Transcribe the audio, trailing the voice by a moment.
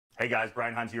Hey guys,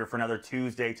 Brian Hunt here for another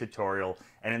Tuesday tutorial,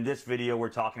 and in this video we're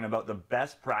talking about the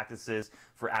best practices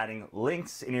for adding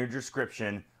links in your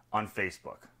description on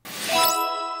Facebook.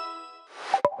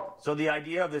 So the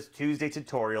idea of this Tuesday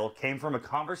tutorial came from a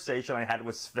conversation I had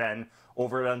with Sven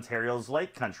over at Ontario's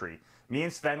Lake Country. Me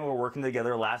and Sven were working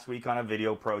together last week on a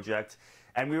video project,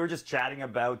 and we were just chatting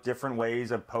about different ways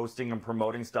of posting and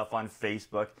promoting stuff on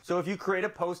Facebook. So if you create a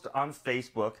post on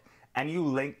Facebook and you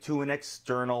link to an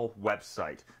external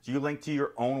website, so you link to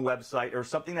your own website or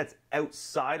something that's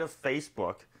outside of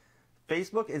Facebook,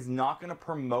 Facebook is not going to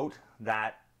promote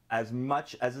that as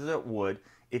much as it would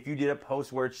if you did a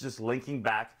post where it's just linking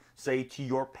back, say, to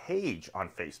your page on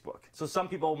Facebook. So some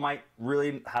people might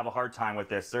really have a hard time with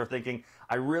this. They're thinking,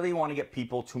 I really want to get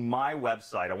people to my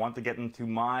website. I want to get them to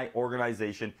my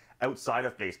organization outside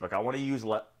of Facebook. I want to use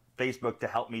Facebook to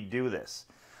help me do this.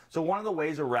 So one of the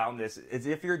ways around this is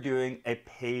if you're doing a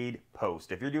paid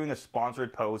post, if you're doing a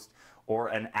sponsored post or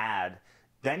an ad,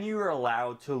 then you are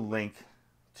allowed to link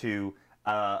to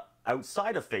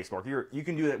outside of Facebook. You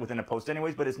can do that within a post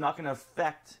anyways, but it's not going to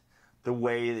affect the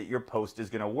way that your post is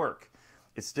going to work.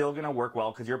 It's still going to work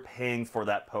well because you're paying for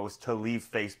that post to leave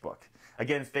Facebook.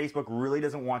 Again, Facebook really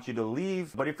doesn't want you to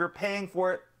leave, but if you're paying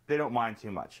for it, they don't mind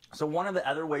too much. So one of the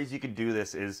other ways you could do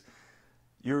this is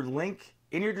your link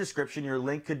in your description, your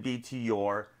link could be to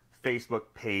your Facebook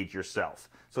page yourself.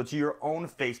 So to your own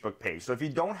Facebook page. So if you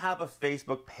don't have a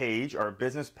Facebook page or a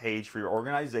business page for your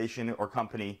organization or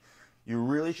company, you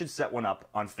really should set one up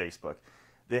on Facebook.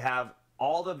 They have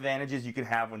all the advantages you can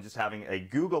have when just having a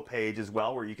Google page as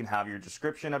well, where you can have your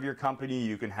description of your company,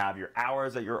 you can have your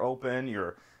hours that you're open,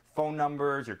 your phone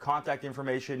numbers, your contact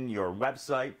information, your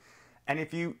website. And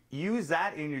if you use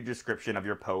that in your description of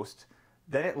your post,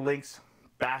 then it links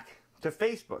back to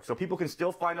Facebook. So people can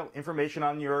still find out information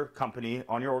on your company,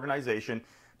 on your organization.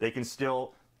 They can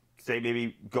still, say,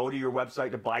 maybe go to your website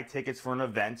to buy tickets for an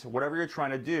event, whatever you're trying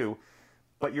to do,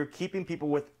 but you're keeping people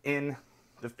within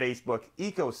the Facebook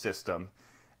ecosystem.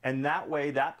 And that way,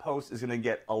 that post is going to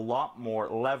get a lot more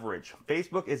leverage.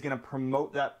 Facebook is going to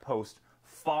promote that post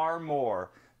far more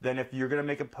than if you're going to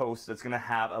make a post that's going to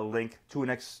have a link to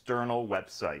an external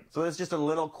website. So that's just a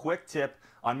little quick tip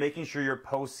on making sure your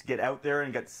posts get out there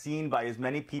and get seen by as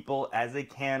many people as they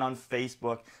can on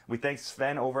Facebook. We thank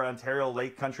Sven over at Ontario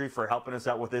Lake Country for helping us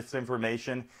out with this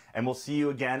information, and we'll see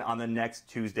you again on the next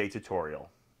Tuesday tutorial.